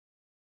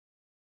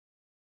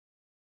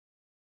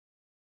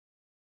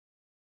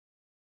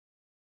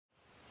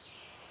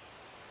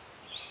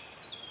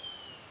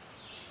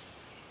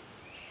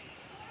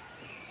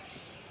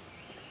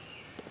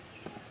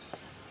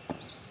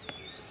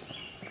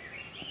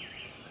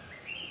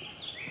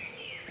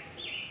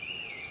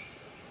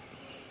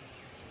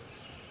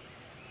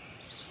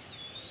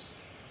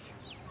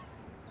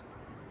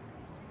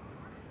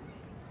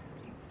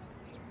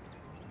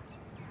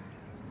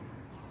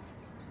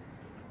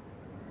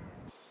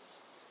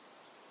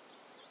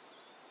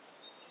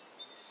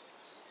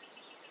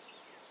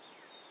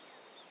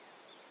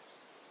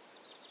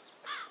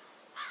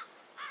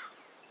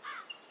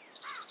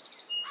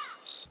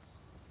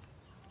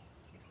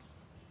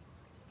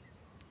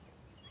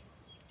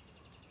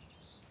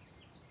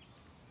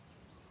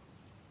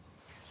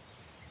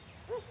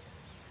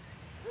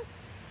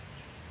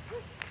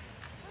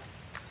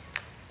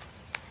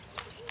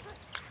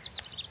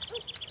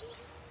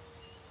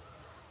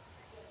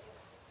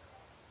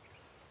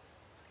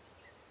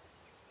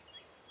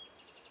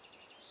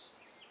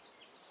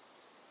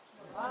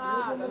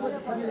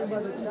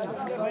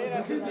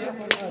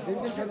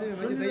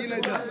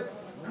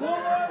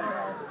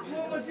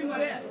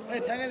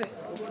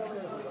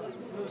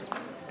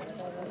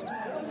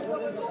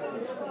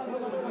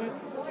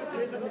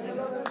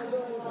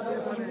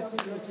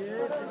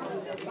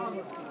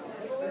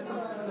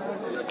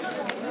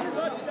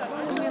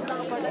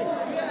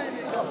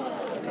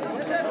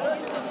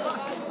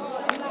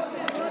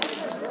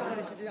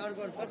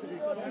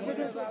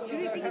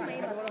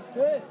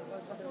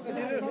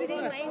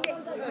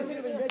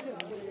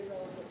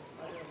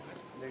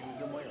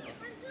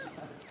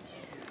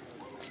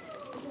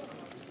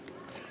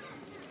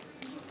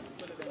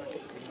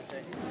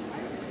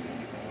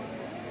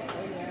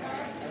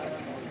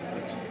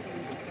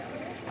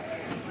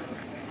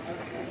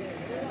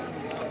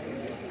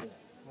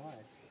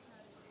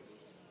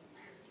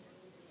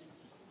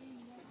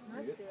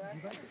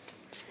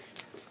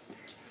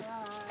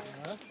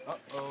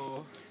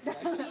Uh-oh.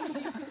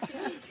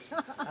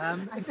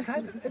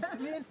 It's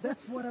weird.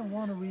 That's what I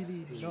want to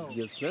really know.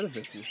 Just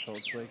manifest yourself.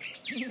 It's like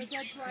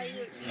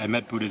I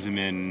met Buddhism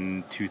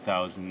in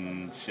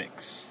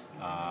 2006.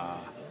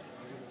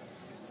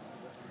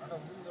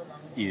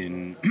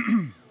 In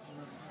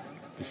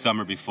the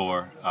summer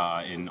before,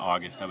 in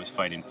August, I was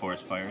fighting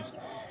forest fires,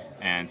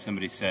 and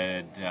somebody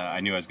said I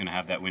knew I was going to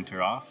have that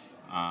winter off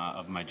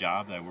of my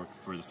job. I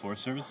worked for the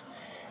Forest Service.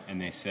 And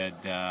they said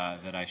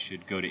that I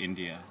should go to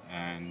India,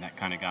 and that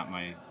kind of got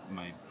my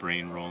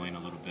brain rolling a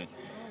little bit.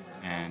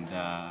 And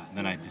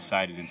then I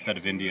decided instead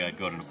of India, I'd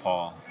go to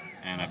Nepal,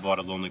 and I bought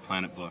a Lonely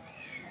Planet book.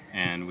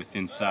 And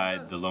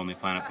inside the Lonely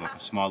Planet book, a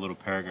small little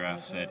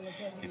paragraph said,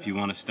 if you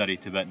want to study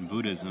Tibetan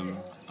Buddhism,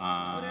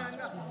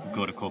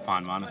 go to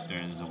Kopan Monastery,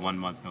 and there's a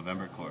 1-month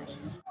November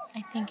course.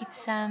 I think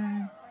it's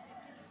a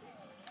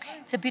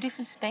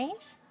beautiful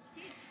space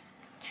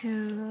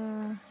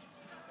to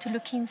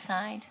look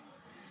inside.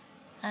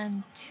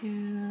 And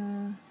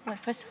to, well,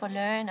 first of all,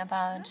 learn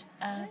about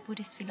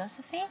Buddhist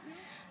philosophy,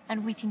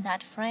 and within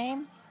that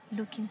frame,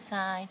 look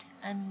inside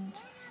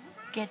and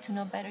get to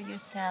know better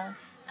yourself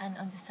and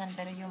understand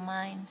better your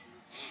mind.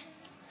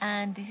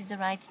 And this is a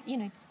right,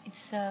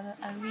 it's a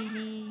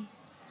really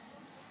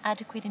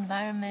adequate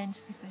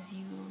environment because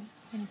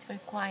it's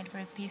very quiet,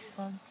 very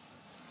peaceful,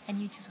 and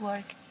you just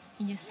work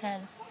in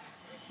yourself.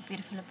 So it's a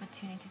beautiful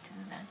opportunity to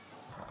do that.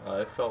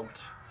 I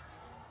felt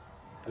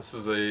this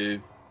was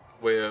a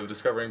way of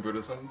discovering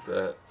Buddhism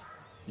that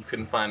you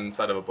couldn't find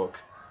inside of a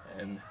book,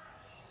 and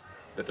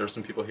that there's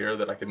some people here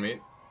that I could meet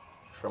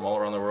from all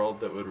around the world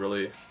that would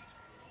really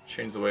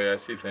change the way I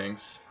see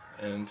things.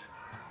 And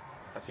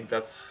I think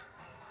that's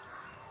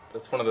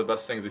one of the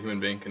best things a human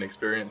being can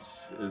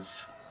experience,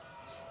 is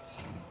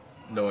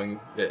knowing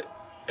that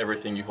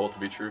everything you hold to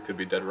be true could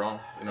be dead wrong.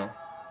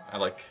 I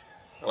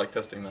like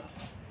testing that.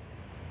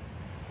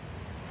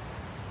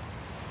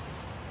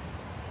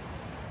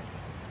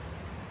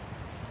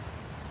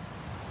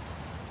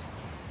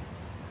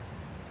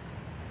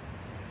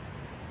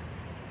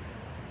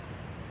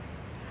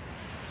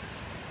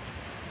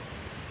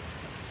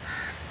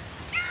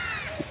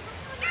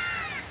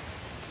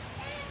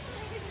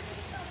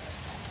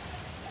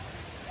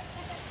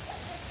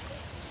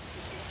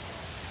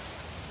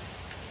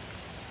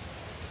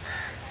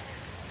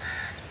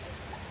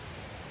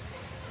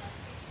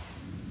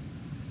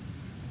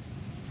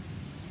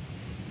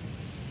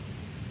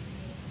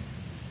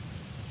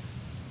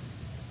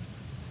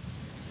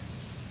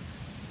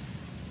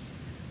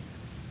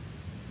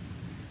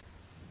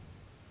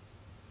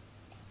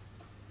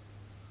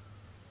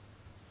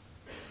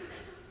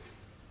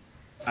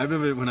 I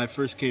remember when I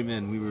first came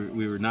in,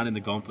 we were not in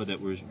the Gompa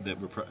that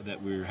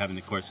we were having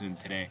the course in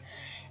today,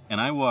 and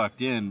I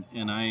walked in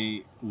and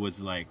I was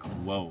like,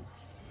 whoa,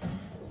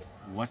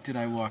 what did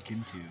I walk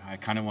into? I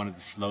kind of wanted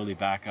to slowly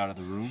back out of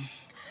the room,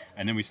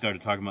 and then we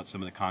started talking about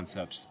some of the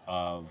concepts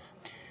of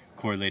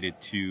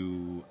correlated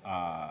to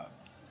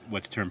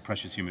what's termed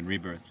precious human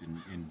rebirth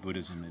in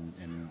Buddhism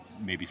and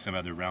maybe some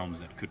other realms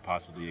that could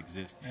possibly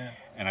exist. Yeah.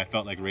 And I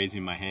felt like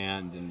raising my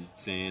hand and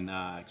saying,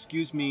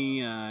 excuse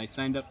me, I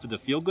signed up for the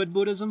feel-good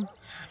Buddhism.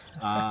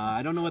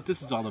 I don't know what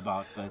this is all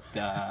about, but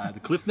the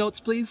Cliff Notes,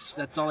 please.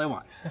 That's all I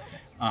want.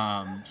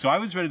 So I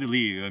was ready to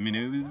leave. I mean,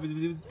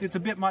 it's a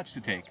bit much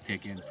to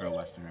take in for a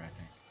Westerner, I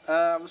think.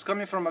 I was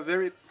coming from a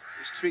very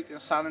strict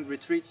and silent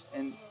retreat,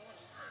 and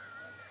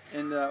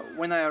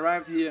when I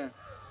arrived here,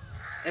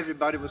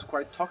 everybody was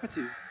quite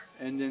talkative,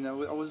 and then I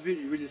was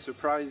really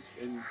surprised,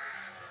 and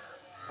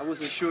I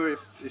wasn't sure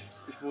if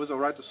it was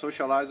alright to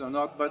socialize or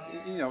not, but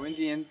in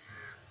the end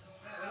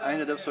I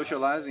ended up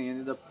socializing,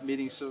 ended up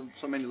meeting so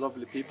many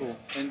lovely people,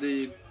 and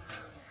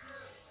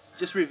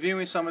just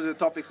reviewing some of the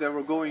topics that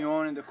were going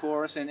on in the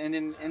course, and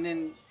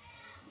then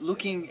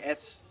looking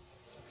at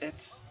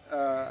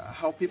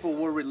how people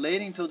were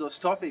relating to those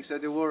topics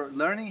that they were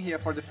learning here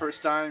for the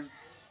first time,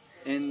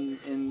 and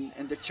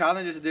the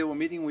challenges they were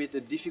meeting with,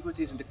 the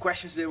difficulties and the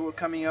questions they were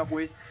coming up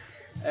with.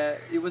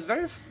 It was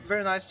very,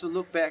 very nice to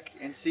look back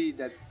and see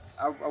that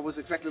I was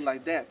exactly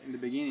like that in the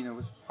beginning. I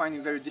was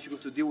finding it very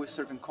difficult to deal with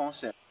certain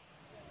concepts.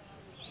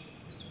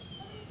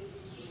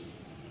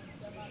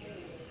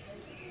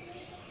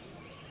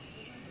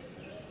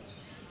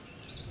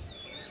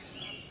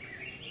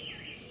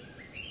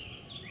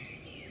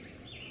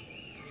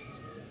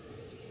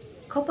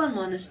 Kopan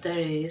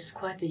Monastery is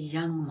quite a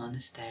young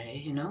monastery,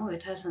 you know.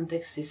 It hasn't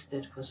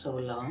existed for so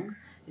long.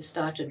 It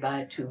started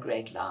by two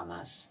great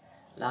lamas,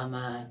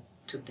 Lama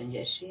Tupten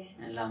Yeshi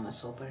and Lama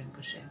Sopa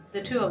Rinpoche.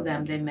 The two of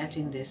them, they met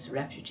in this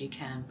refugee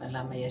camp, and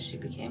Lama Yeshi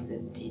became the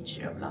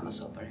teacher of Lama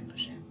Sopa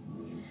Rinpoche.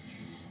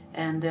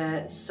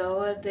 And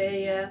so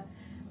they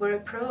were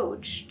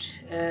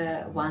approached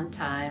one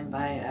time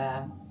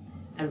by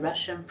a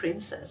Russian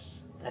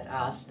princess that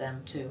asked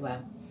them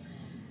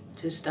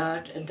to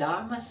start a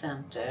Dharma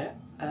center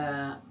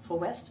for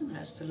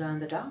Westerners to learn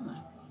the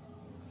Dharma.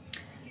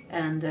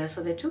 And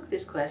so they took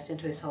this question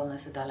to His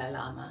Holiness the Dalai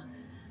Lama,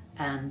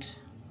 and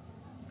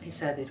he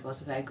said it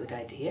was a very good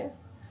idea.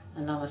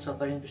 And Lama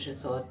Sopa Rinpoche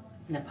thought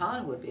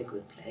Nepal would be a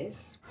good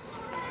place.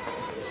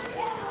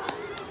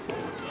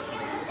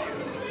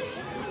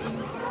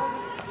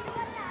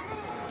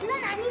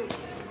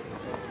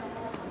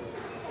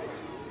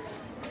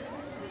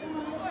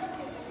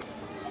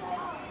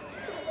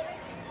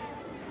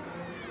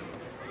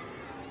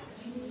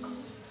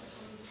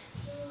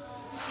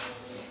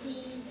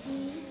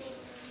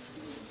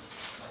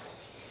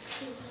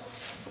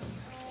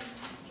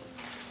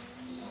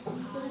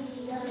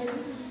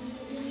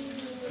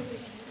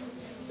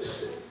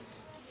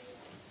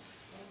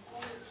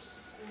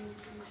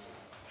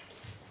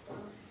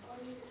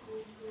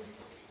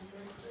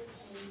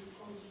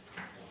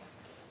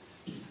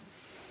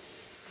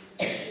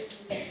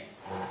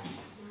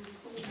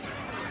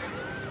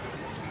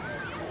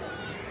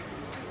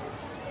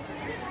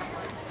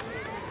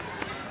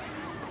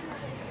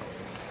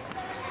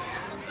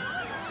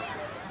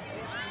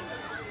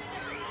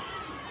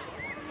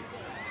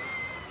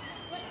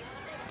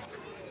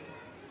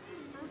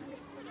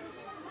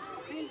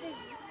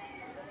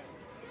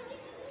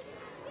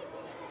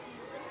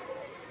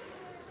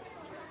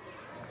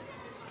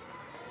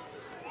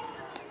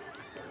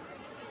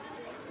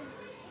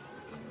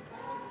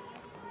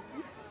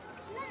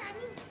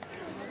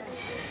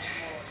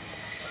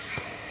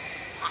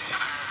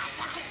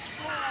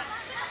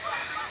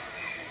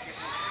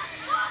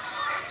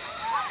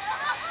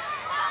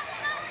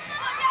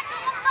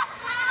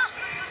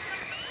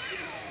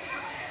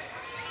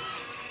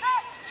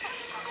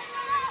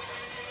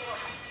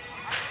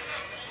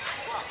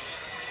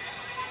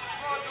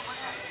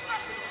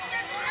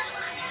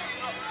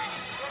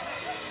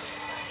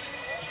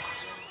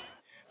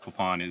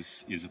 Kopan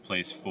is a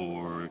place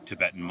for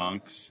Tibetan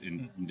monks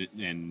and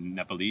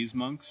Nepalese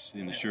monks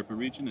in the Sherpa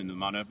region, in the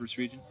Mount Everest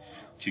region,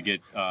 to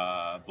get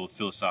both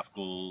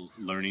philosophical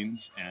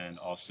learnings and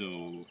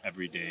also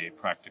everyday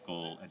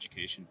practical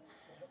education.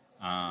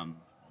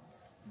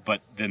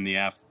 But then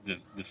the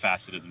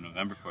facet of the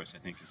November course, I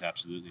think, is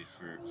absolutely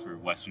for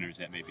Westerners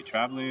that may be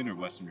traveling, or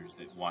Westerners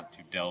that want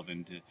to delve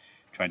into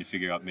trying to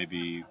figure out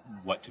maybe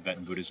what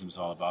Tibetan Buddhism is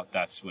all about.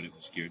 That's what it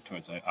was geared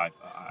towards,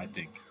 I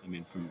think. I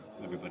mean, from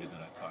everybody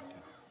that I've talked to.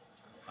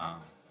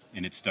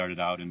 And it started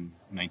out in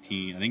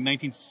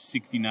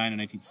 1969 and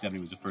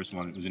 1970 was the first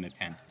one. It was in a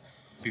tent.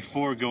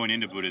 Before going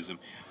into Buddhism,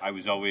 I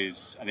was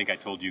always, I think I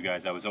told you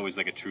guys, I was always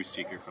like a truth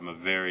seeker from a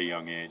very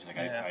young age. Like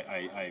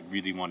I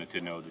really wanted to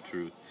know the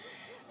truth.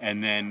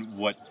 And then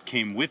what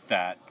came with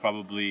that,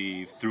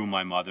 probably through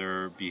my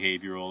mother,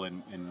 behavioral,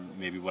 and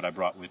maybe what I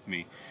brought with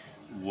me,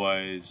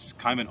 was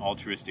kind of an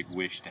altruistic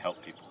wish to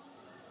help people.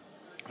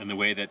 And the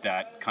way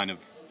that kind of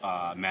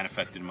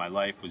manifested in my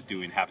life was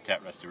doing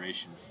habitat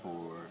restoration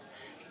for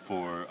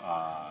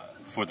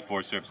the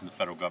Forest Service and the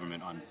federal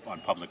government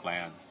on public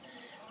lands.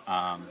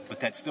 But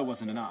that still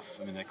wasn't enough.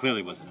 I mean, that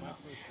clearly wasn't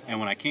enough. And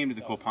when I came to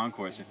the Kopan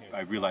course,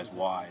 I realized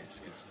why. It's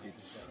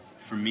because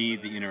for me,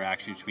 the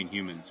interaction between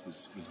humans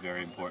was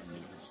very important.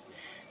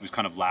 It was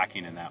kind of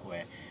lacking in that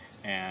way.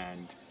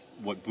 And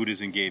what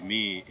Buddhism gave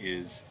me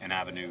is an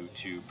avenue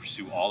to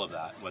pursue all of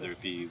that, whether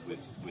it be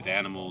with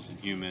animals and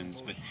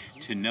humans, but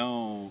to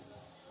know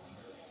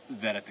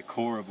that at the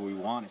core of what we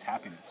want is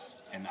happiness.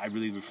 And I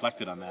really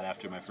reflected on that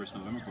after my first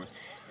November course,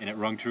 and it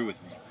rung true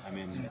with me. I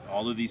mean,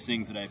 all of these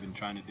things that I've been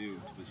trying to do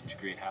was to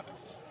create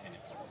happiness, and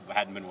it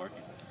hadn't been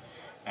working.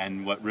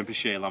 And what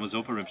Rinpoche, Lama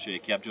Zopa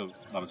Rinpoche, Kyabjo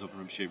Lama Zopa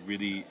Rinpoche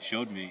really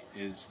showed me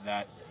is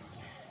that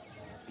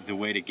the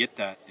way to get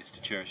that is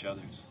to cherish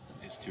others,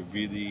 is to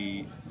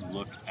really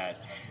look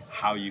at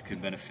how you can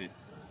benefit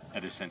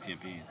other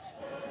sentient beings.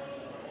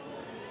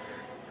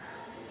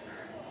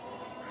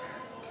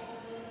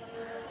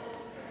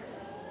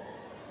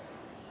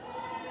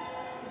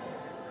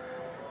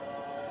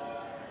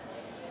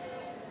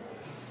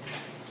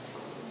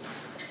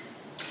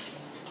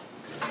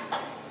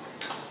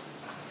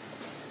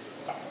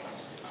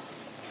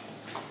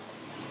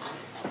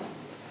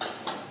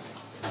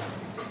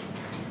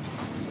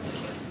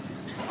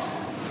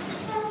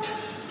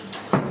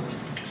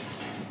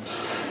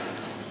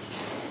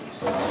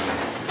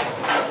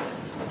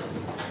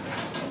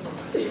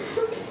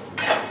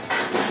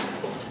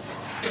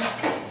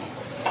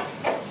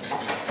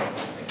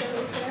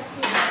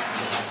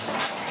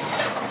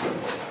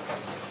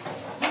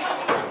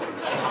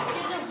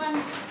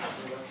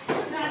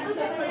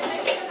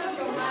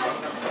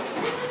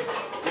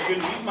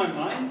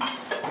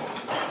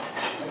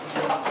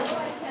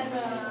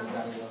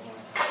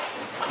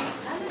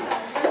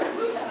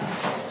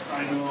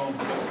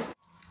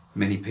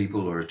 many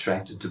people are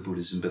attracted to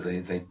Buddhism, but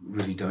they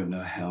really don't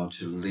know how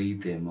to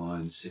lead their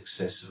minds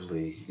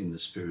successfully in the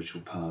spiritual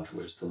path,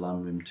 whereas the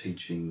Lamrim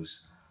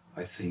teachings,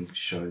 I think,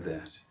 show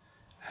that,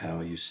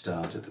 how you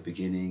start at the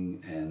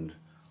beginning and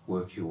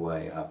work your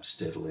way up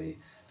steadily,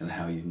 and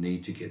how you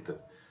need to get the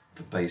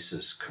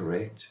basis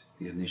correct,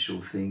 the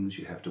initial things,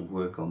 you have to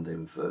work on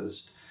them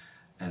first,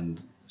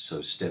 and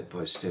so step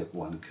by step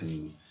one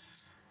can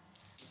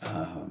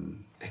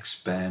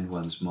expand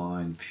one's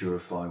mind,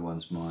 purify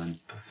one's mind,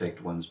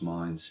 perfect one's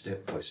mind,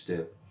 step by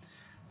step,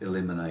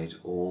 eliminate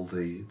all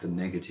the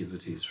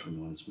negativities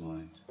from one's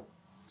mind.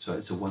 So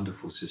it's a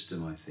wonderful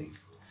system, I think.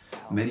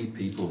 Many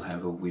people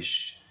have a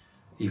wish,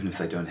 even if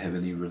they don't have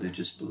any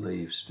religious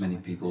beliefs, many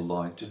people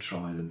like to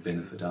try and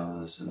benefit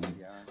others, and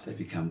they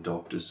become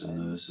doctors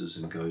and nurses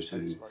and go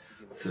to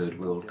third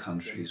world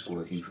countries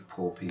working for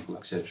poor people,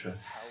 etc.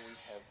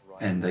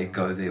 And they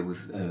go there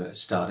with,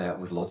 start out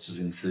with lots of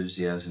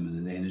enthusiasm and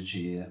an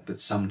energy, but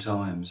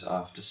sometimes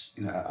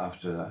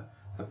after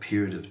a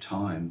period of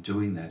time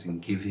doing that and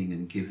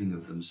giving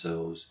of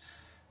themselves,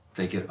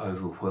 they get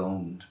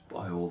overwhelmed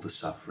by all the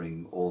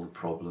suffering, all the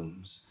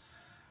problems,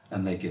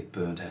 and they get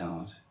burnt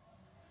out.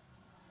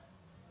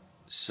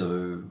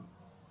 So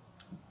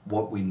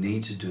what we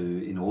need to do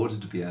in order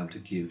to be able to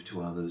give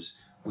to others,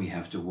 we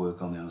have to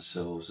work on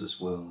ourselves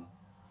as well.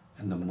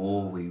 And the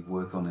more we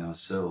work on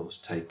ourselves,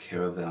 take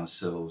care of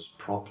ourselves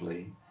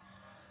properly,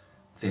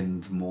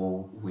 then the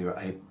more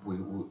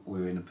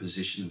we're in a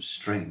position of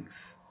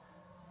strength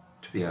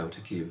to be able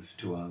to give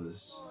to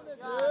others.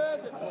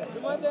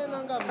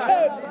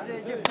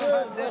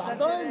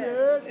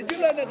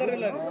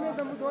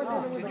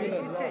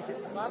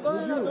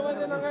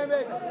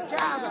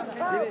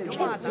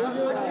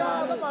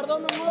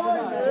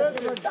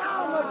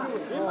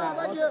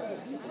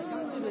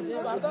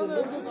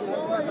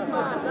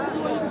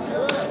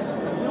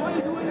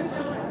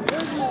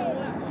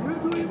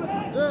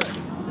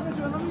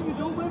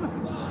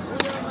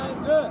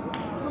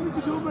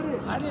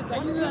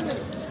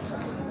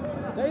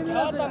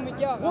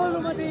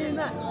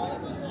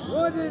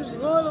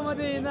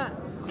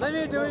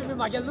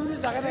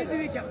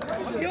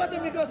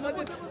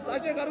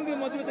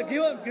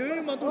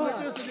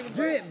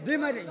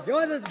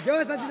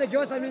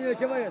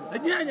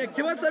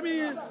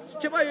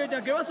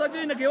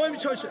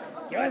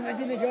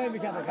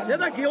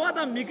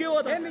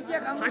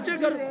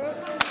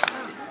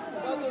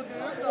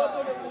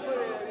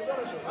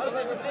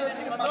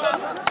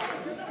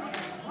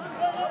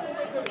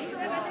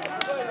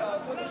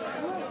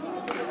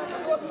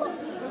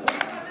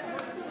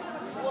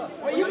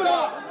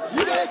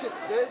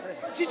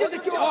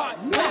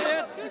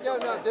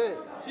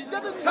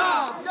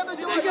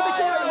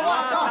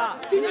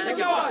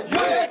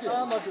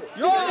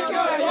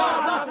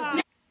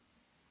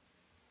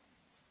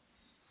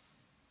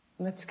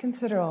 Let's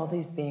consider all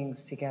these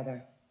beings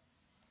together.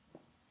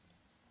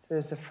 So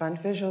there's a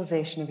front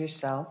visualization of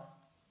yourself,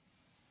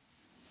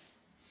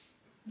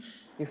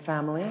 your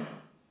family,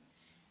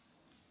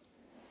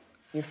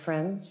 your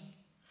friends,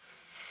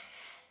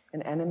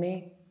 an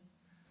enemy,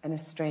 and a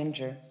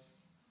stranger.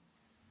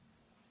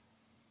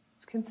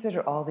 Let's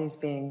consider all these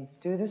beings.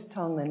 Do this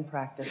Tonglen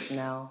practice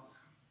now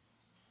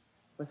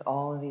with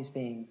all of these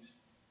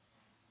beings,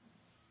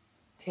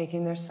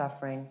 taking their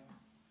suffering,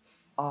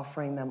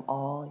 offering them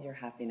all your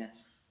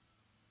happiness.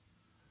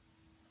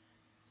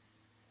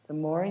 The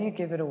more you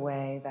give it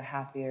away, the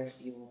happier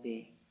you will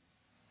be.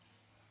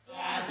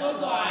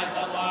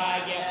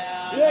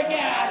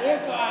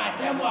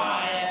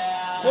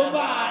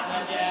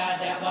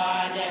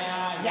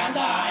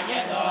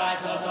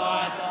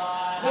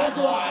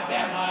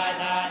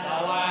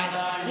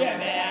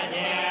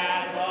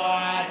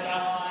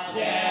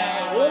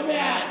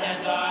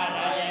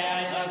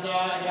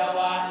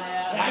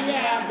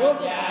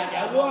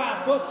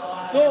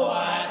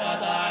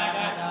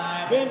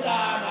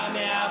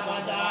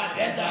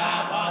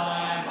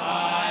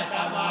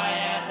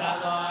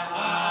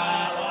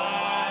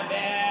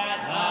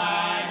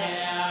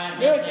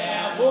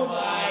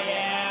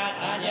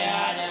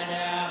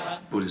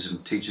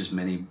 Buddhism teaches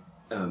many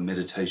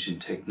meditation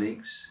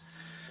techniques,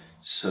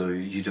 so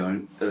you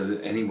don't,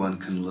 anyone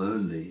can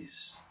learn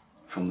these,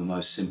 from the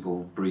most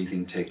simple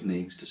breathing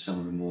techniques to some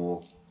of the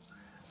more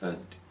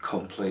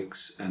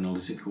complex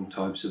analytical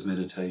types of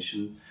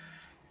meditation.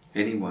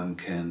 Anyone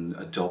can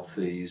adopt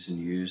these and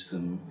use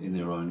them in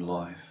their own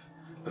life.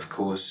 Of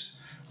course,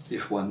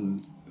 if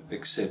one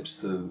accepts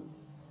the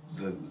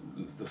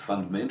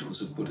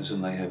fundamentals of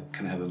Buddhism, they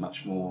can have a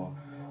much more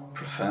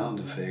profound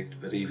effect,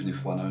 but even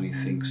if one only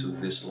thinks of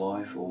this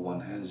life or one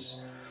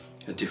has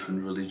a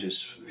different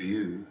religious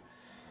view,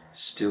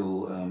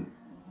 still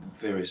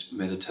various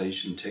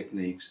meditation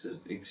techniques that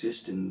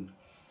exist in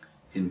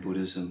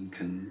Buddhism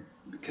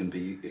can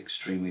be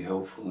extremely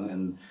helpful,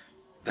 and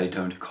they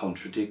don't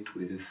contradict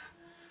with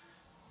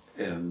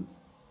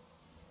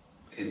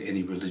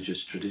any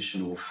religious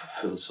tradition or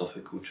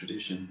philosophical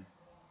tradition.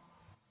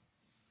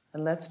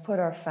 And let's put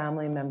our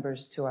family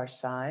members to our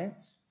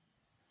sides.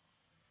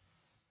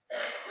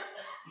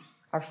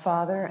 Our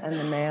father and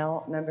the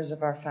male members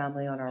of our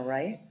family on our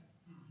right,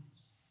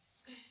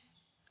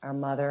 our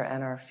mother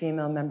and our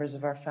female members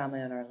of our family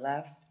on our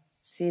left,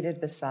 seated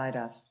beside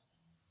us.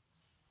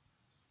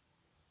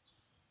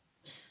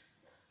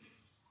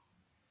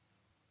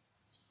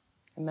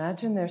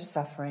 Imagine their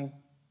suffering,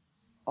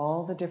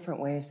 all the different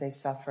ways they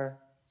suffer,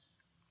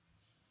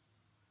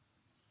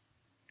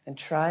 and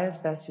try as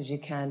best as you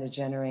can to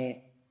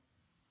generate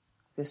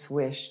this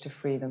wish to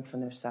free them from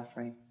their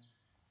suffering.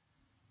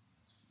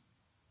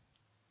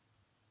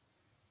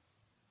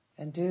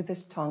 And do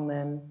this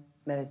Tonglen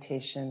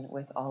meditation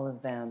with all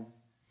of them.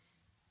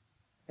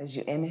 As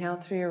you inhale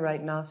through your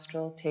right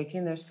nostril,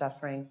 taking their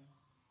suffering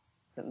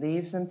that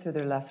leaves them through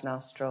their left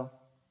nostril,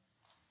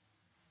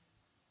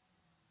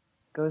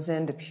 goes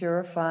in to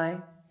purify,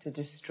 to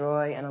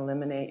destroy and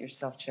eliminate your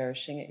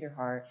self-cherishing at your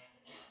heart.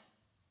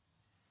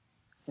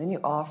 Then you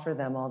offer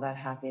them all that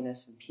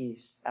happiness and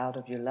peace out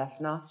of your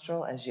left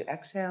nostril as you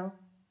exhale.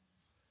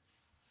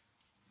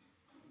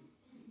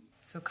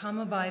 So calm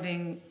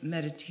abiding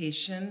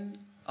meditation,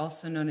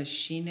 also known as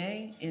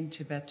Shine in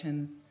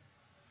Tibetan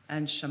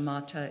and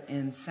Shamatha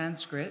in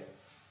Sanskrit,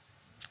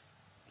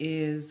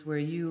 is where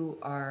you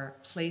are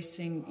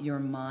placing your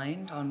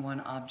mind on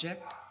one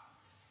object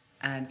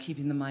and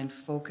keeping the mind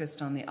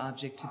focused on the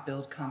object to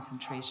build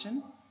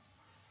concentration.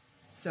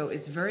 So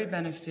it's very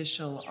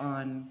beneficial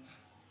on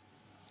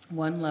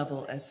one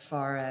level as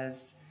far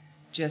as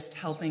just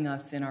helping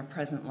us in our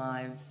present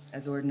lives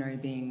as ordinary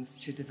beings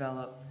to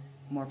develop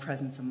more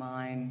presence of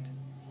mind,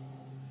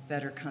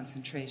 better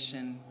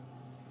concentration,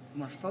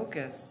 more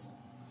focus.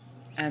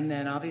 And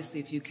then obviously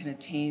if you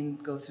can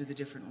go through the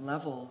different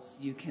levels,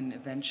 you can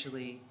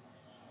eventually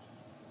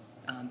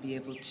be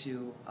able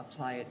to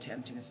apply it to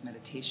emptiness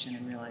meditation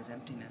and realize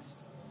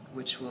emptiness,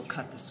 which will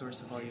cut the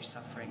source of all your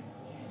suffering.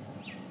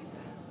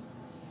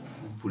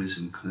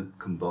 Buddhism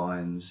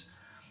combines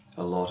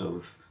a lot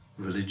of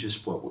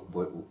religious,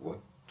 what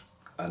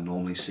are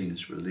normally seen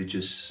as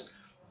religious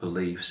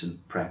beliefs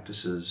and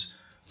practices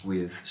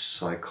with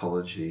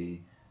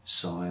psychology,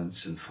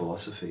 science and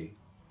philosophy,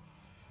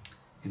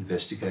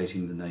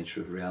 investigating the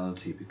nature of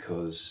reality,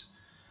 because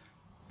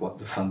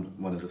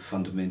one of the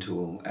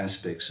fundamental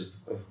aspects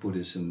of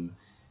Buddhism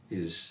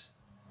is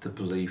the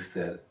belief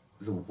that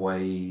the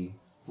way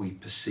we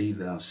perceive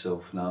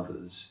ourselves and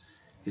others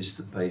is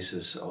the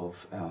basis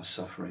of our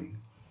suffering.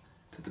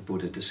 That the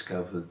Buddha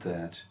discovered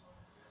that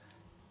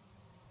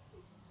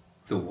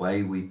the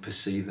way we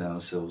perceive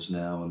ourselves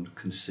now and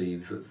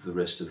conceive the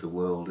rest of the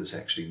world is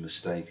actually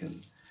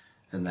mistaken,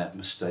 and that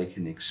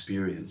mistaken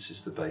experience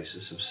is the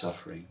basis of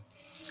suffering.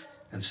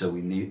 And so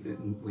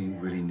we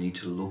really need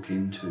to look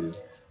into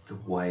the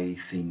way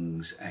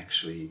things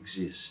actually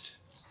exist.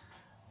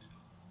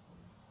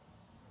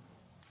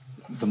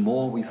 The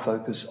more we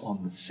focus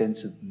on the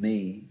sense of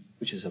me,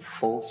 which is a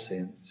false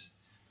sense,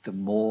 the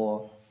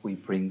more we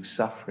bring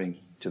suffering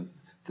to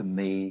the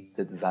me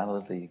that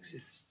validly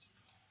exists.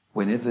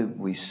 Whenever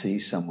we see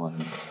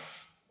someone,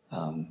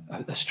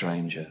 a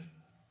stranger,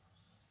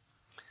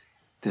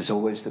 there's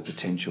always the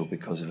potential,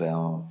 because of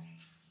our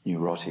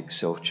neurotic,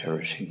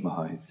 self-cherishing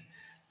mind,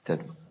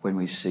 that when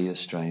we see a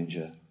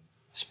stranger,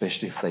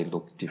 especially if they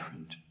look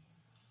different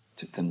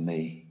than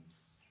me,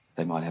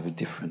 they might have a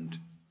different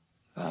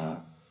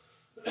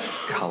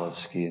colour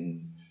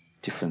skin,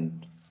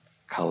 different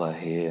colour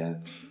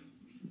hair,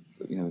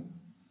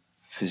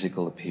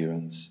 physical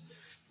appearance,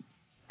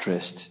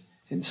 dressed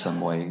in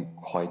some way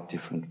quite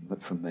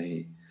different from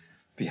me,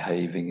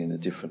 behaving in a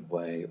different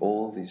way,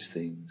 all these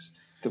things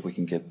that we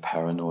can get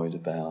paranoid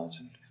about,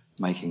 and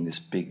making this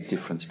big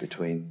difference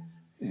between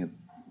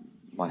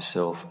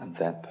myself and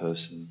that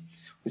person,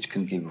 which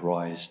can give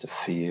rise to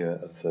fear,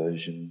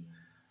 aversion,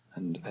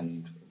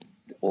 and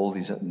all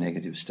these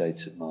negative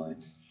states of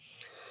mind.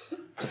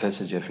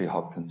 Professor Jeffrey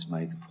Hopkins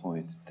made the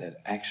point that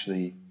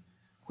actually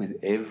with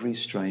every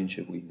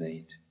stranger we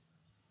meet,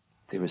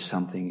 there is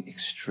something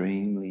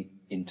extremely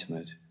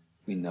intimate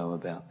we know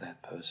about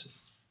that person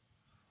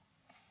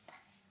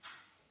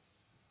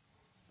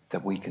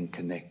that we can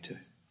connect to.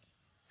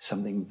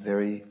 Something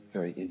very,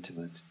 very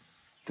intimate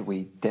that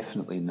we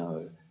definitely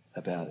know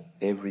about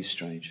every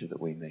stranger that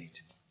we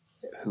meet,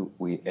 who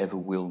we ever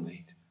will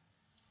meet.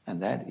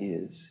 And that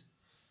is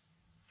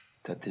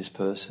that this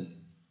person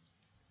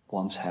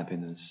wants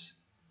happiness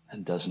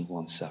and doesn't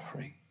want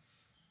suffering,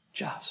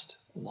 just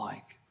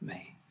like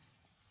me.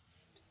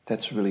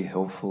 That's really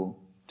helpful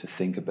to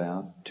think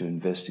about, to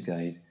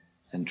investigate,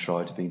 and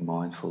try to be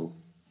mindful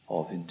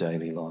of in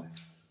daily life.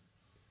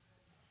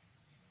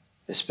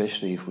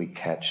 Especially if we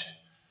catch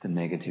the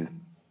negative,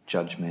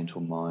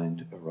 judgmental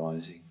mind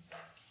arising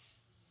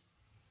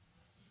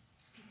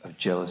of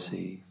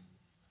jealousy,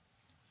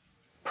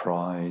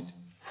 pride,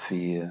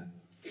 fear,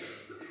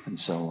 and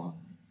so on.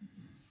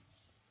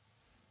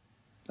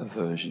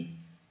 Aversion.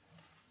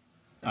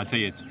 I'll tell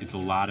you, it's a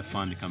lot of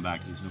fun to come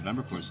back to these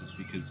November courses,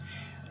 because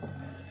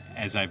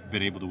as I've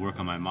been able to work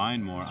on my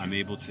mind more, I'm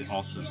able to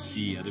also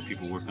see other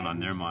people working on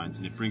their minds,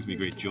 and it brings me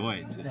great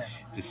joy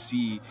to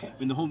see. I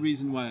mean, the whole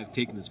reason why I've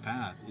taken this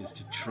path is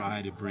to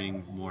try to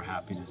bring more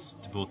happiness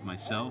to both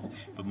myself,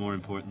 but more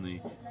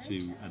importantly,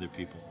 to other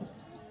people.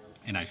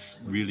 And I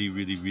really,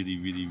 really, really,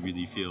 really,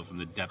 really feel from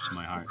the depths of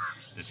my heart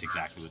that's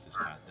exactly what this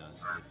path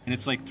does. And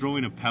it's like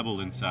throwing a pebble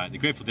inside. The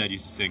Grateful Dead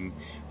used to sing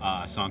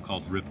a song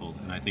called Rippled,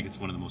 and I think it's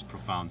one of the most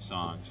profound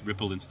songs.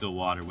 Rippled in still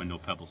water when no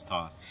pebbles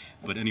tossed.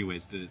 But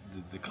anyways, the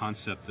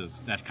concept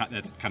of that kind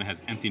of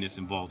has emptiness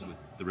involved with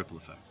the ripple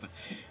effect. But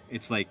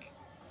it's like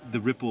the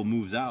ripple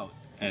moves out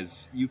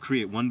as you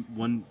create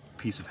one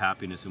piece of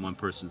happiness in one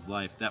person's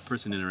life. That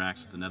person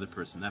interacts with another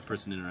person. That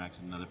person interacts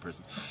with another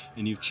person.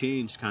 And you've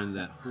changed kind of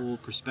that whole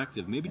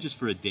perspective, maybe just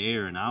for a day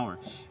or an hour,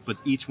 but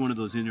each one of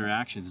those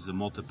interactions is a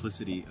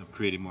multiplicity of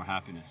creating more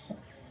happiness.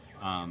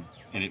 And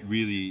it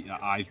really,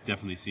 I've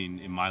definitely seen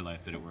in my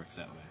life that it works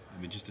that way. I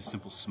mean, just a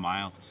simple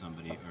smile to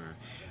somebody,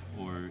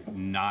 or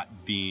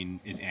not being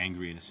as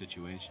angry in a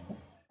situation.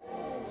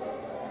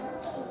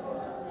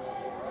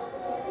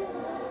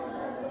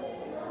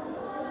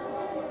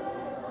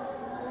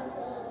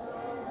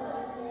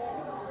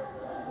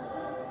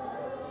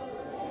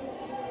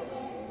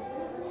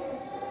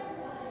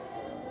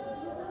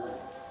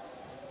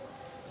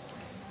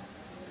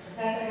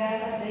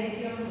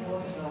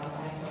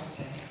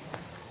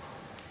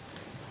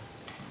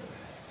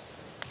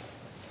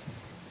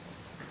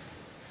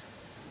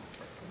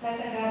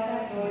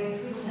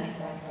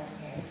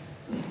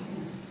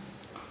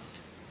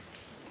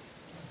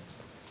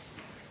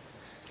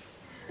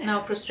 Now,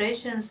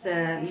 prostrations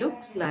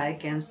looks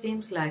like and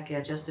seems like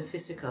just a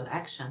physical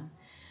action,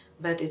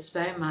 but it's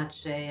very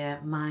much a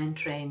mind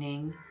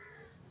training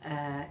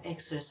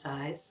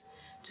exercise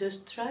to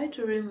try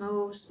to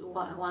remove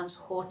one's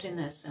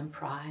haughtiness and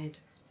pride.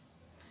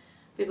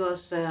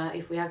 Because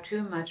if we have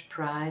too much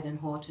pride and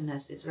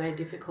haughtiness, it's very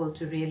difficult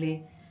to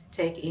really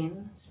take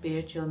in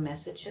spiritual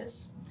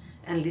messages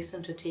and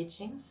listen to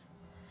teachings.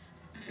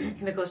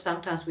 Because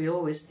sometimes we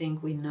always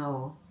think we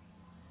know,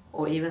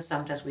 or even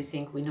sometimes we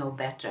think we know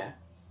better,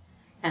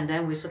 and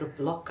then we sort of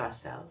block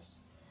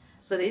ourselves.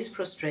 So these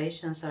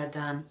prostrations are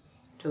done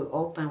to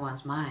open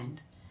one's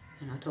mind,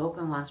 to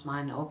open one's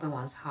mind and open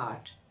one's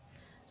heart,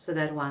 so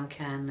that one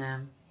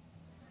can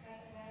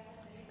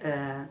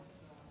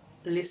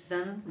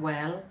listen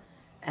well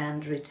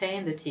and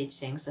retain the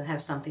teachings and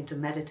have something to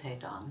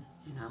meditate on,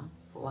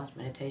 for one's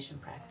meditation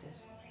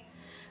practice.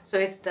 So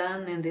it's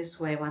done in this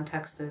way. One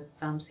tucks the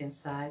thumbs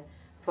inside,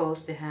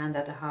 folds the hand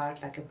at the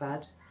heart like a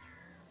bud,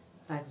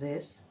 like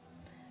this.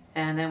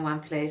 And then one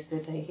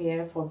places it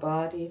here for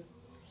body,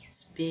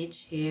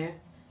 speech here,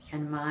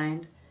 and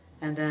mind.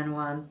 And then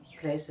one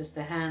places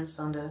the hands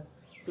on the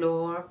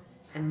floor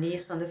and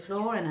knees on the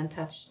floor, and then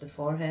touch the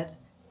forehead.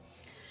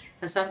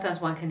 And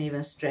sometimes one can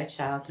even stretch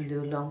out and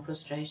do long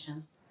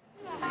prostrations.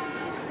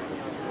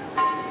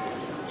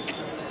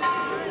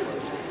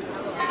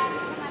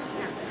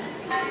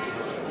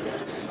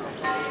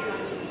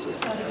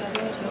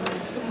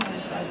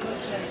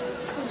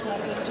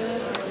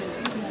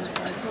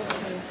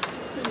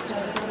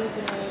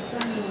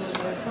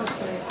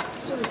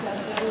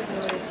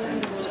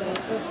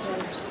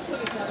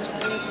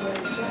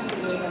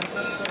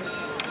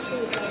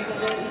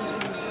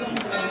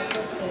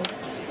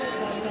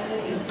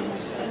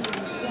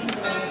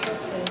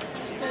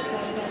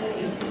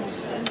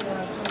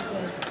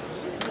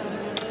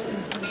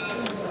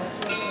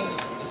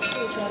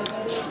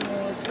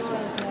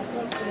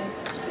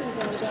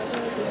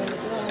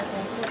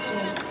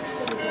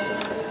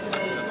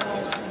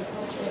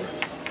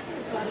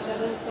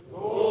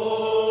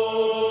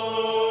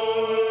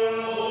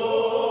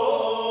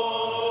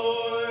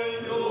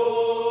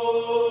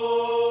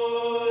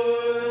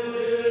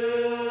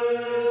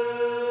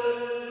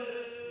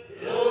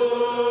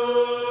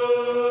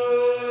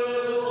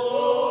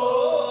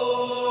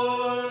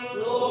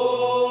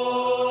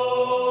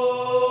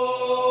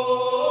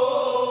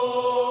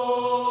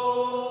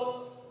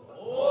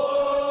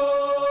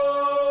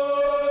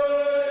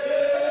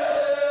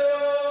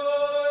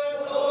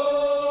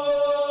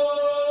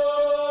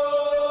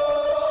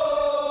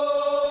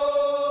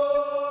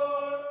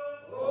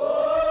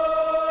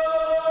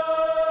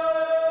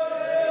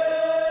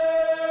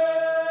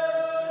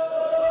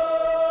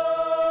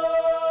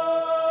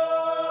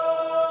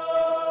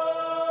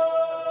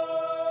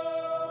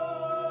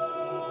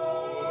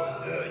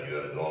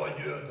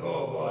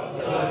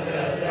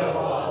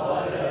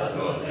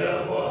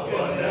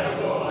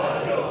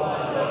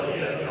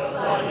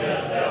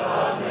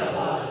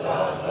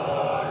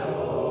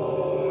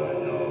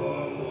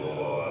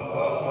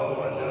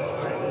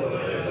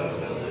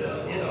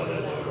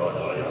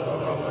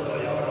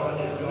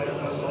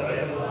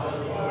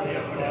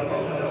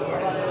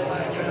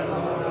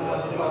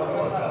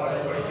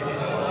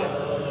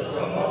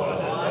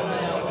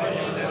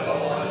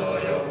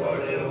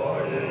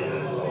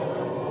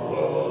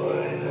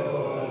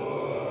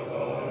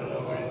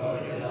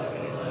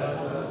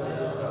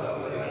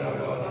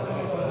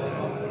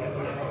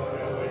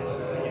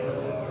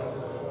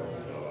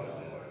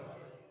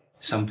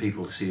 some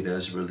people see it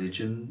as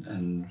religion,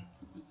 and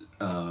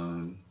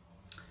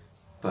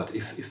but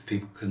if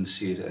people can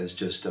see it as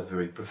just a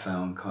very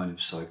profound kind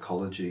of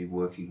psychology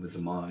working with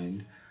the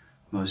mind,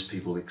 most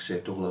people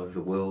accept all over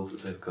the world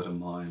that they've got a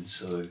mind.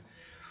 So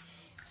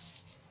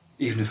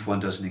even if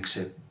one doesn't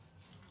accept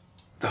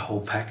the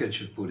whole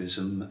package of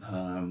Buddhism,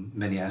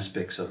 many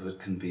aspects of it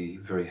can be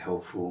very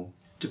helpful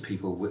to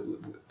people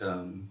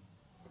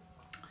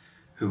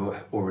who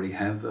already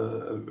have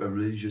a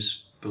religious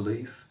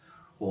belief,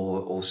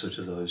 or also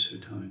to those who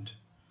don't.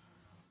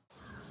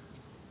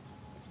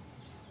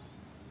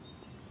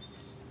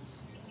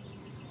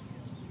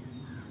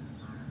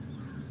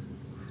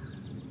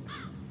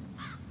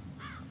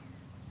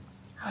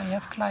 I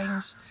have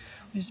clients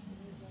with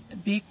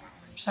big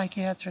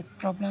psychiatric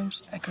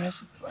problems,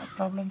 aggressive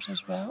problems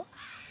as well,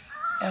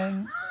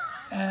 and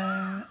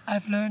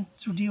I've learned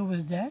to deal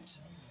with that.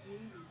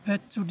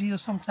 But to deal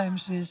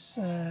sometimes with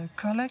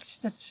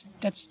colleagues,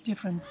 that's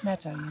different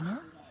matter, you know.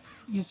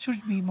 It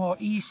should be more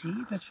easy,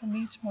 but for me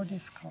it's more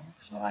difficult.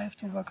 So I have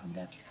to work on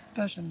that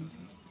personally.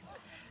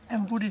 And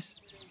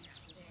Buddhists,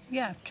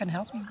 can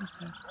help me with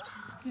that.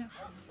 Yeah.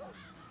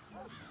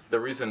 The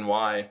reason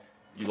why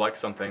you like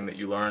something that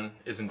you learn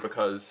isn't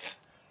because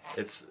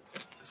it's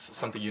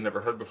something you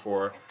never heard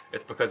before.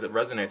 It's because it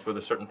resonates with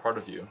a certain part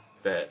of you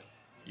that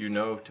you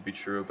know to be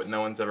true, but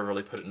no one's ever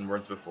really put it in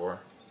words before.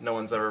 No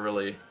one's ever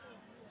really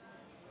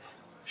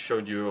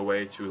showed you a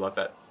way to let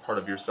that part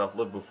of yourself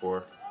live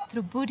before.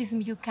 Through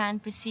Buddhism, you can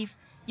perceive,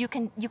 you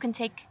can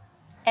take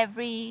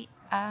every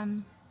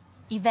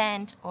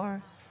event,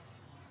 or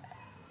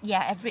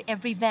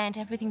every event,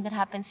 everything that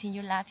happens in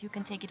your life, you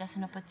can take it as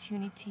an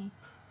opportunity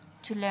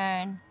to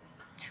learn,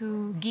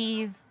 to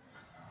give,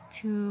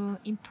 to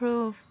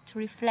improve, to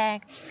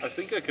reflect. I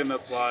think I can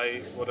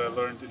apply what I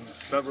learned in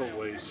several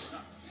ways.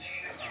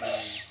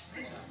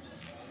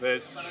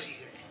 There's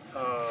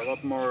a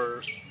lot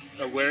more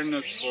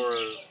awareness for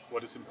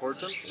what is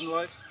important in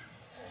life.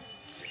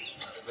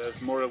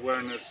 There's more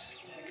awareness,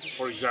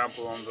 for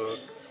example,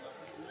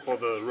 for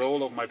the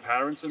role of my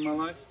parents in my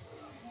life.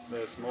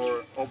 There's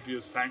more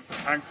obvious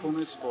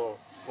thankfulness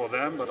for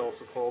them, but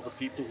also for all the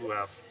people who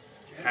have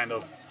kind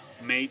of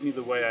made me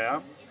the way I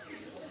am.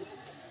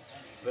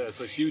 There's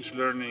a huge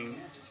learning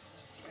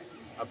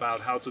about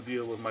how to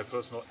deal with my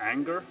personal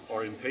anger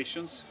or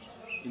impatience.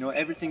 You know,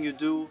 everything you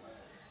do,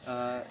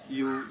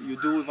 you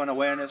do with an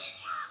awareness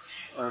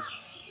of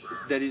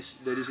that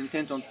is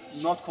intent on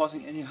not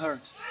causing any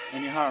hurt,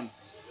 any harm.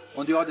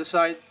 On the other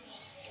side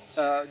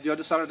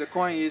of the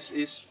coin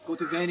is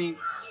cultivating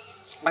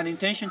an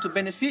intention to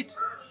benefit,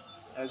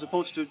 as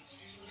opposed to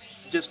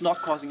just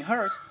not causing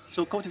hurt.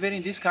 So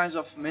cultivating these kinds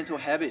of mental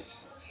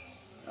habits,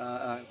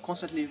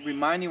 constantly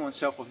reminding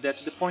oneself of that,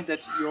 to the point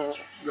that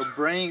your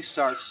brain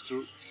starts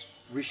to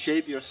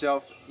reshape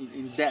yourself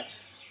in that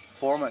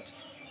format.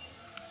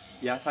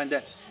 Yeah, I find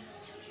that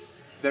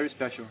very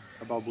special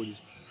about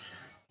Buddhism.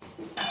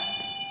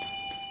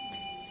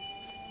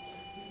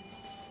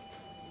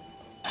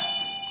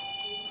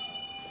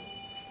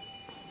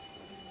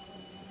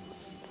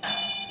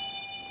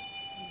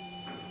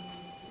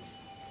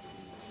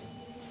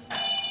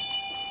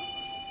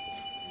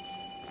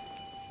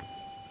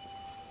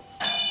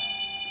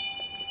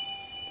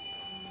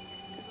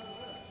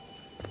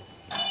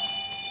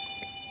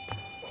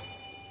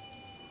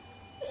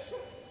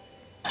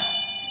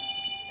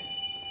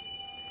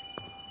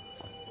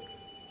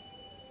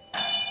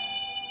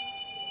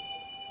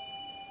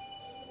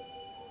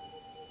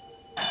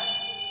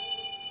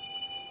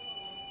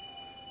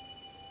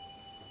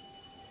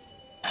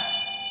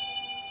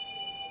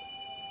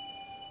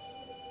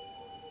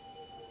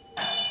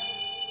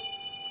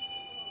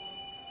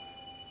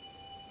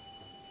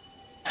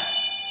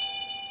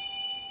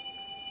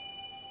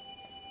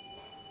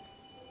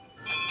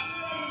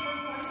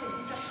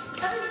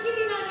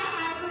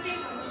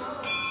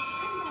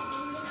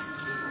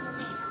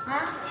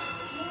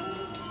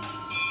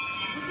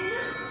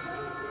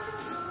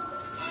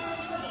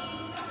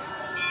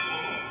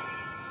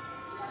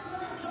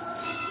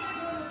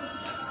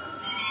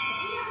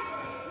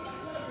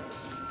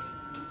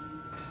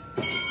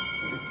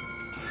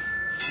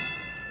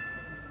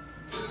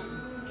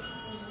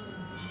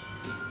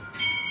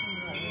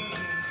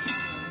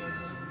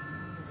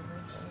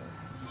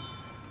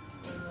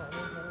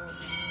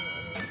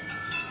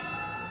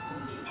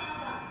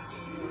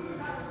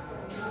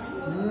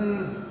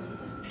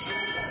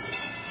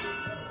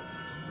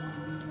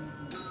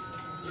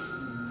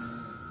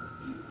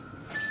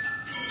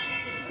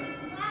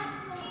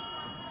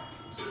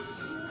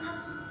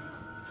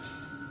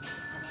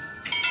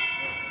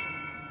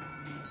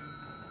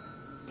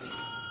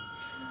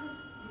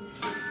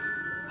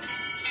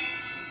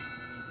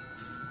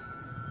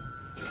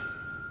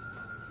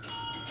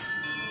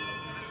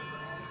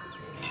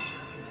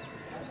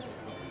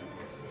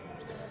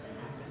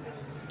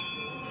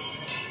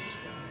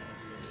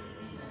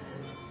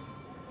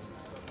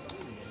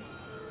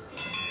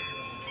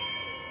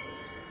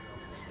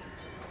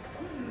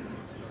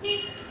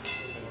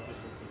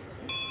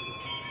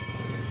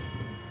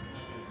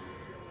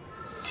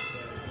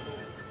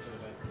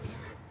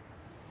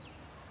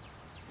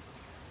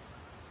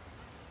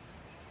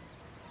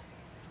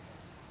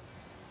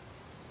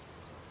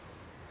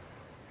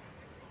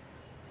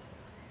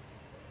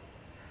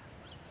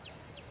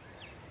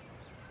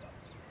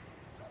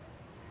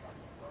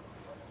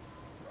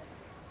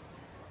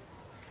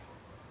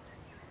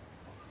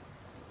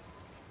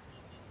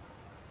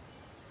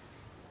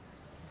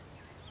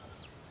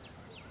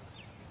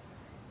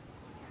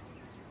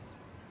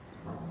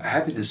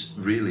 Happiness,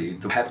 really,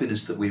 the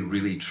happiness that we're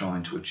really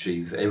trying to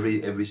achieve,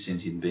 every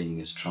sentient being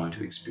is trying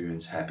to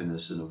experience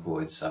happiness and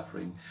avoid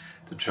suffering.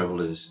 The trouble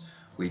is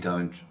we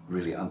don't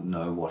really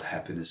know what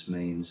happiness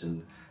means,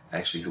 and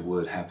actually the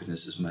word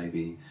happiness is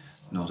maybe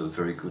not a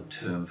very good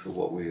term for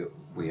what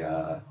we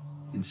are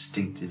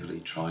instinctively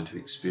trying to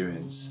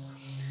experience.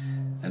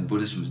 And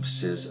Buddhism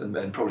says,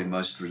 and probably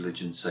most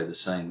religions say the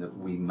same, that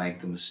we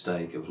make the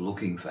mistake of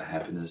looking for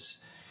happiness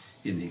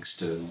in the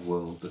external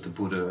world. But the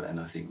Buddha, and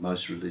I think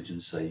most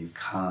religions, say you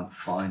can't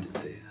find it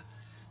there.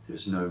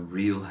 There's no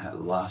real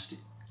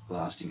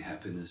lasting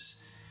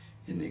happiness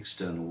in the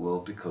external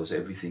world, because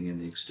everything in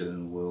the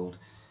external world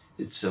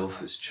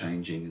itself is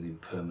changing and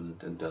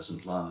impermanent and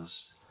doesn't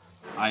last.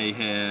 I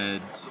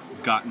had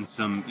gotten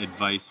some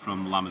advice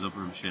from Lama Zopa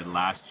Rinpoche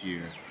last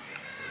year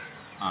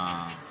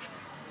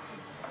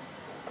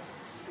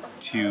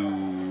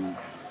to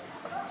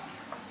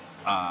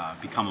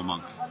become a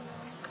monk,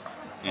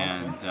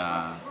 and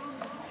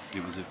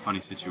it was a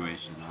funny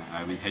situation.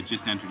 I had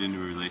just entered into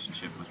a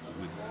relationship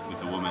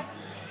with a woman,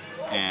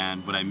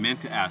 and what I meant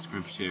to ask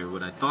Rinpoche, or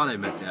what I thought I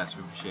meant to ask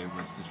Rinpoche,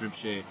 was, does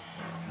Rinpoche,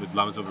 would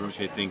Lama Zopa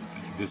Rinpoche think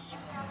this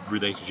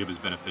relationship is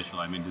beneficial?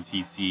 I mean, does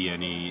he see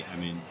any,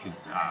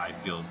 because I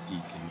feel he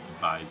can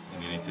advise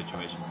in any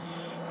situation,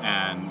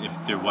 and if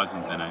there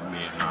wasn't, then I may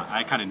have not.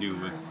 I kind of knew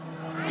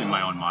in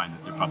my own mind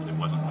that there probably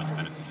wasn't much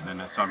benefit. And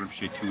then I saw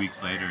Rinpoche 2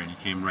 weeks later, and he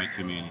came right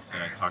to me and he said,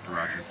 I talked to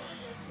Roger,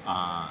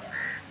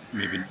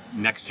 maybe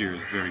next year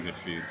is very good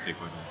for you to take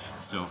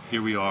ordination. So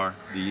here we are,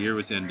 the year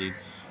was ending.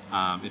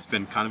 It's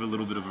been kind of a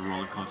little bit of a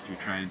roller coaster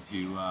trying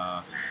to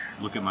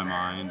look at my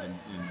mind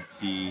and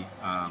see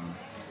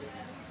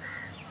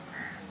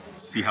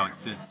how it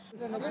sits.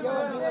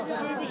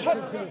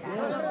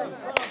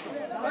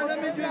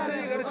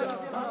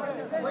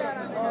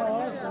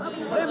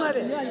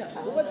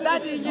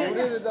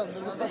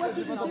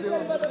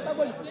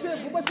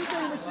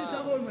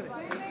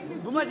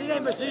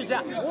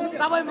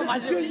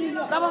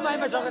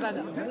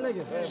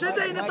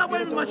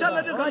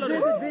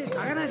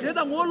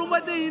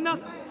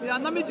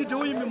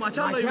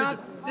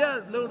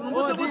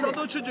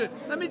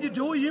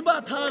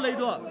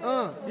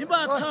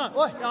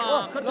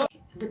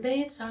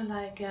 Debates are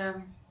like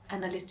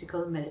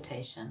analytical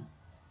meditation,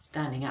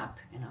 standing up,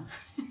 you know.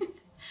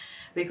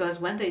 Because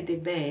when they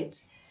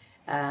debate,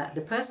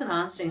 the person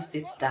answering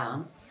sits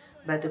down,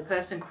 but the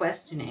person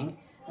questioning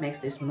makes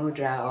this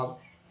mudra of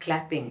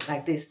clapping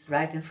like this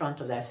right in front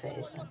of their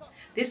face. And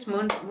this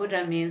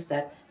mudra means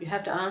that you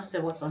have to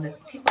answer what's on the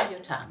tip of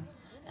your tongue,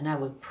 and I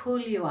will pull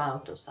you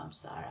out of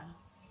samsara,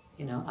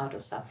 you know, out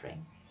of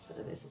suffering. So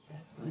this is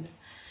a mudra.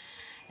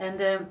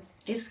 And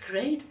it's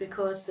great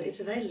because it's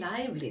a very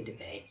lively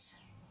debate,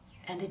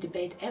 and they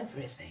debate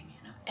everything,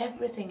 you know.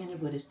 Everything in the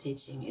Buddhist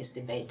teaching is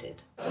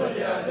debated.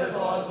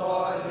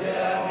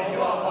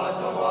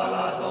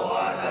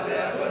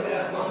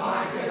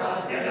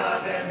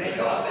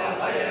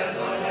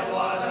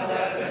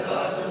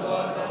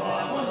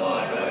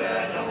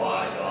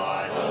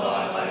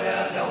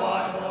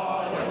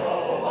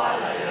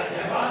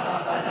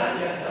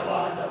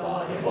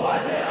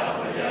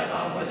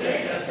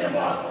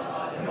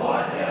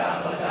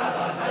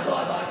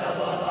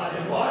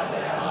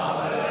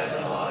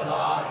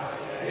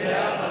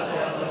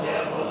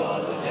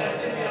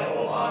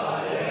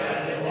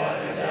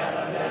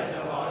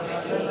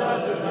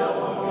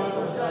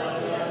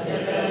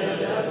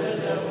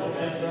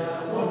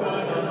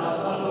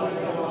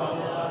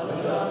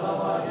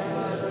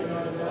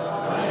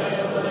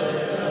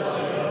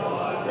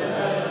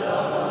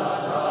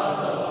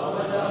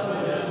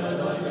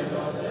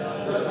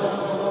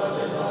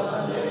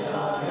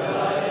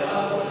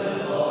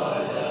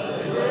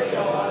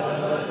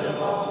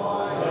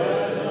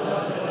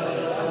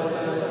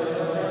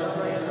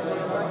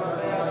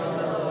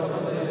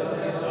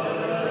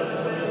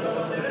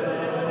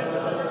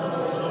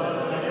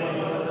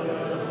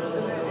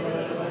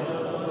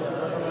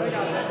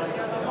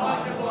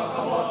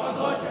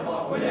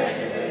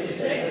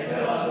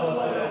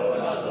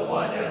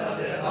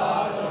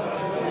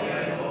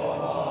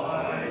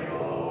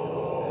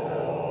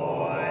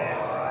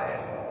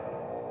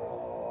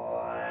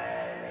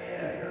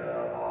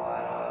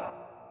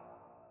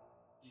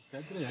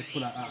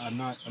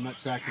 I'm not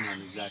tracking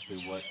on exactly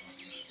what.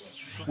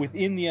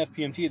 Within the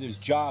FPMT, there's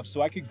jobs,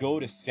 so I could go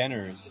to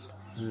centers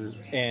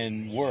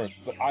and work,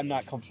 but I'm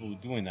not comfortable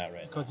doing that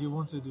right now. Because you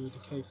want to do the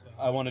cave thing.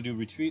 I want to do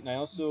retreat, and I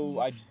also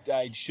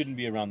I shouldn't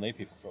be around lay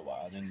people for a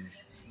while. Then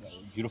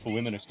beautiful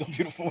women are still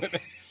beautiful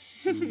women.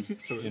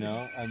 You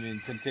know, I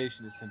mean,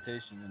 temptation is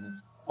temptation, and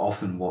it's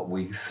often what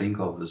we think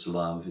of as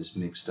love is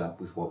mixed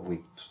up with what we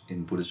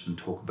in Buddhism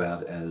talk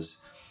about as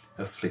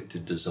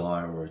afflicted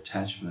desire or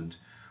attachment,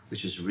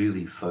 which is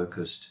really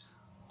focused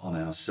on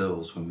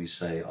ourselves. When we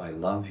say, I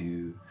love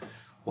you,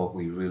 what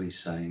we're really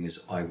saying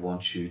is, I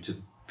want you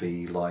to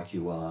be like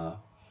you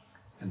are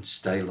and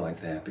stay like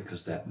that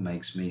because that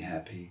makes me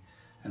happy.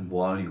 And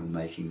while you're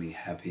making me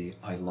happy,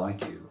 I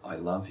like you, I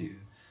love you.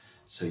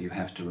 So you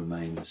have to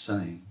remain the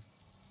same.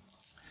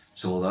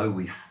 So although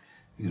we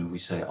we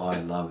say, I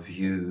love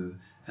you,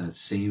 and it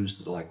seems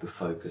that like the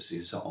focus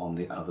is on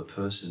the other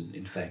person.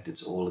 In fact,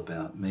 it's all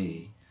about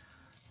me.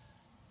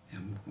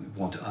 And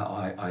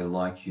I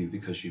like you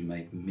because you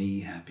make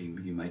me happy,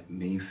 you make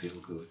me feel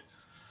good.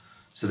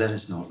 So that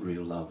is not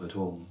real love at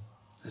all.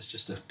 That's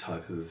just a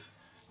type of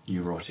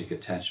neurotic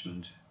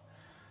attachment.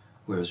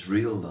 Whereas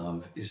real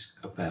love is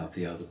about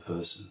the other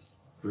person,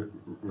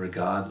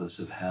 regardless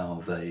of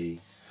how they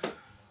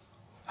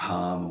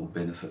harm or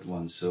benefit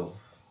oneself.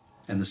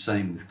 And the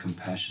same with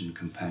compassion.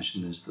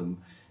 Compassion is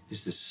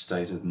this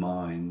state of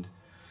mind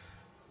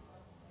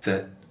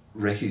that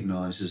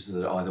recognizes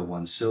that either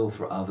oneself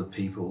or other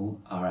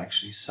people are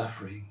actually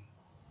suffering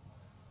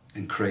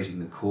and creating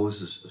the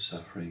causes of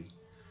suffering.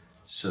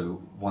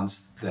 So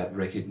once that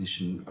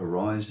recognition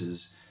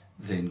arises,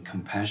 then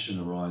compassion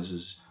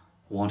arises,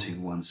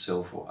 wanting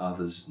oneself or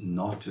others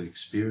not to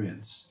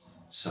experience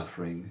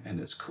suffering and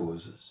its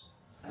causes.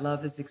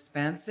 Love is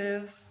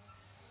expansive.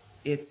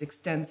 It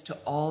extends to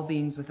all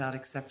beings without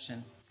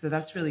exception. So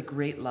that's really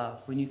great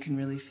love, when you can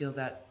really feel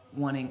that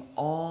wanting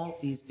all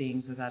these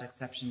beings without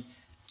exception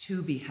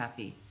to be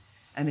happy.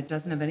 And it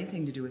doesn't have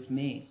anything to do with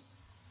me.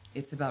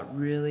 It's about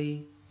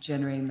really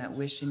generating that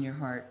wish in your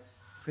heart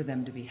for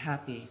them to be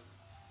happy.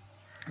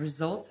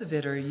 Results of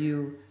it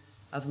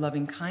of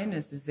loving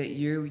kindness is that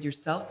you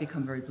yourself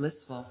become very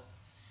blissful,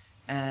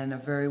 and a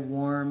very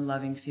warm,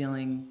 loving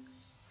feeling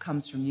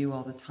comes from you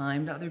all the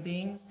time to other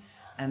beings,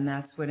 and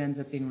that's what ends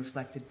up being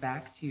reflected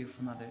back to you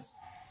from others.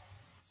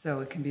 So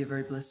it can be a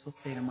very blissful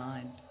state of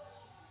mind.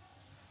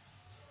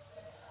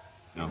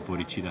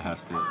 Bodhicitta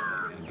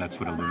that's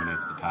what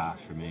illuminates the path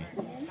for me.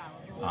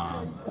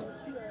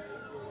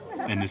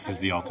 And this is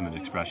the ultimate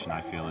expression,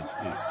 I feel, is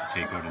to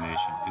take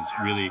ordination. Because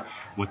really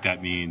what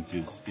that means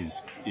is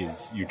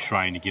you're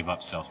trying to give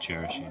up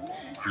self-cherishing.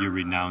 You're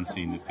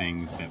renouncing the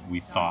things that we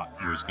thought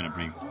was going to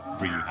bring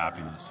you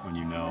happiness, when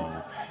you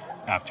know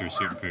after a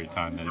certain period of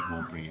time that it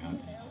won't bring you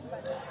happiness.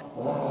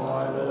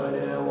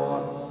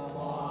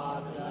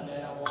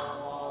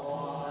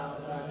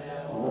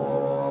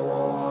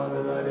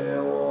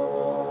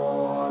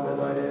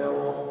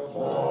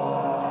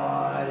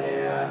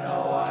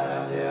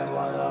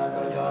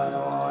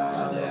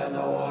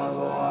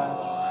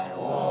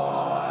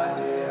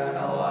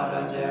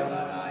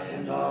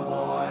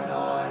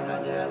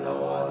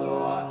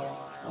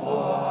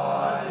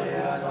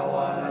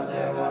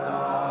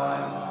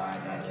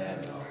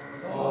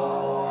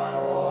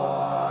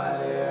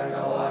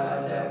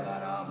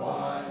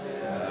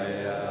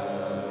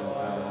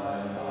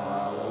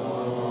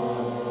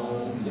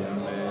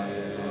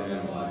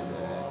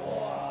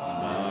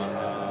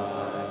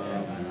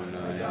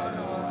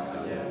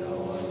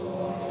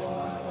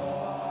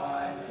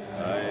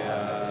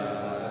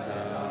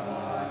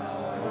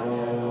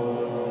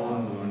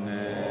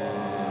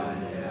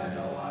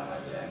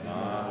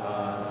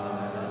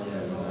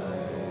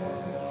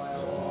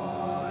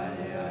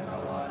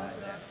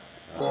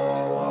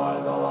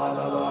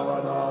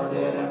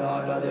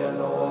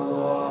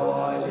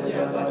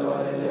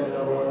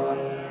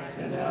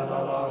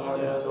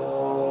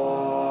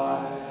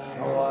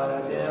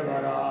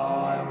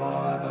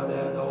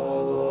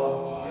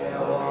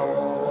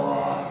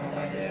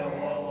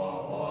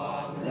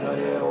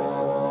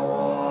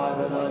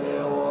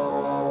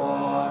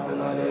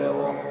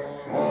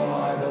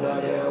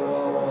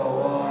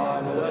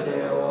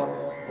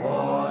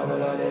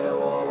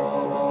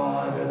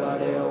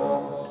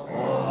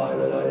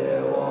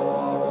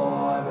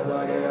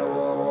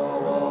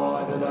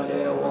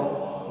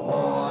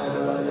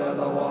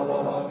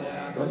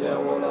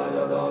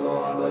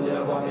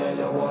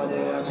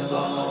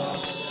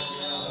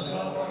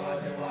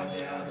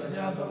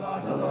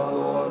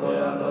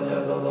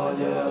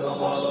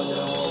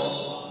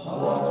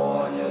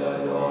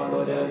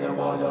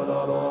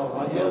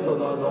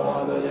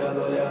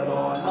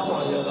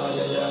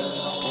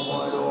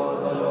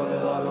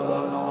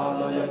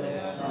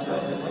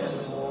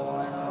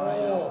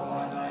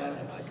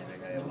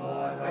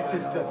 That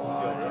just doesn't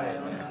feel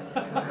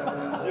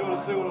right. You want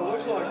to see what it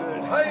looks like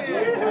then? Hey,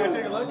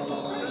 take a look.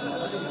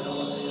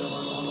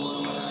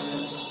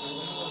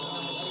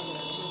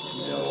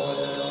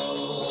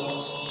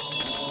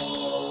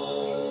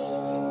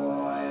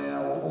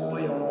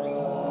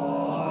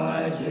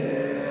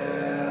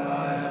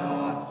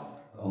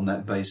 On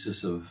that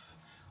basis of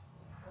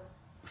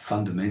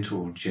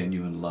fundamental,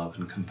 genuine love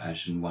and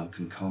compassion, one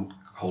can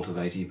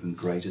cultivate even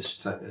greater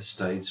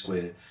states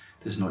where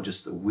there's not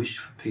just the wish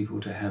for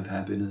people to have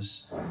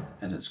happiness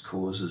and its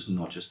causes,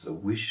 not just the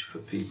wish for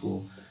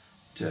people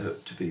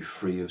to be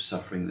free of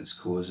suffering and its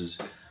causes,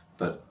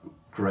 but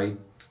great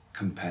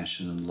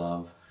compassion and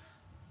love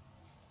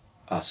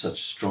are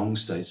such strong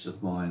states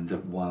of mind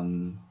that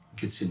one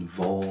gets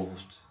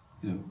involved,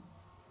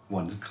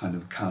 one kind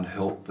of can't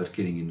help but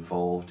getting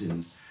involved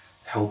in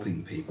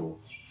helping people.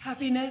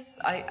 Happiness,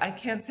 I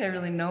can't say I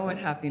really know what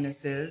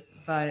happiness is,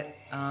 but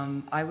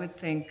I would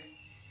think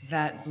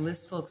that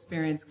blissful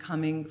experience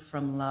coming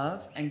from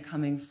love and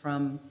coming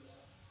from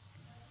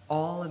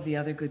all of the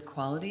other good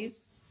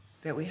qualities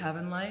that we have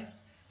in life,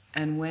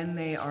 And when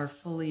they are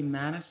fully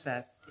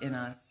manifest in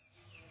us,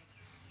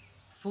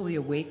 fully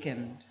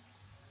awakened,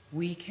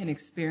 we can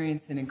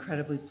experience an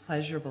incredibly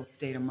pleasurable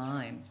state of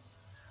mind.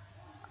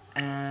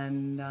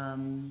 And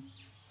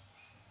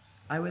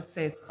I would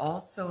say it's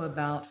also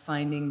about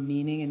finding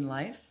meaning in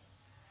life.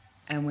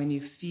 And when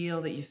you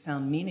feel that you've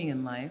found meaning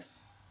in life,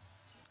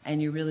 and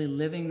you're really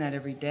living that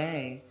every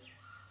day,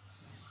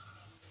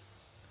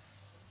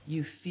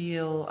 you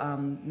feel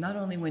not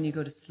only when you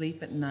go to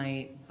sleep at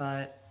night,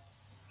 but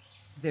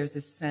there's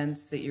a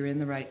sense that you're in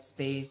the right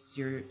space,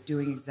 you're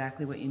doing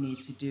exactly what you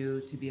need to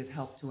do to be of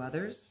help to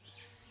others.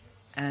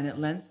 And it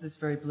lends this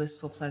very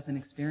blissful, pleasant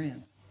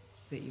experience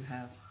that you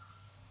have.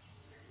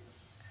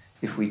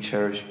 If we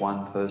cherish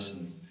one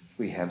person,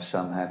 we have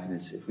some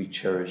happiness. If we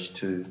cherish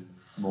two,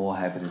 more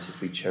happiness. If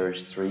we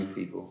cherish three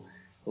people,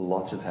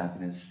 lots of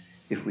happiness.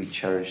 If we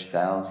cherish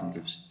thousands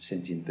of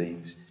sentient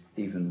beings,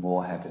 even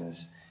more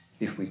happiness.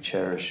 If we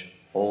cherish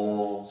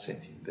all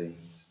sentient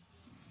beings,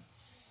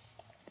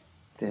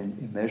 then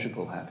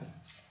immeasurable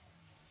happiness.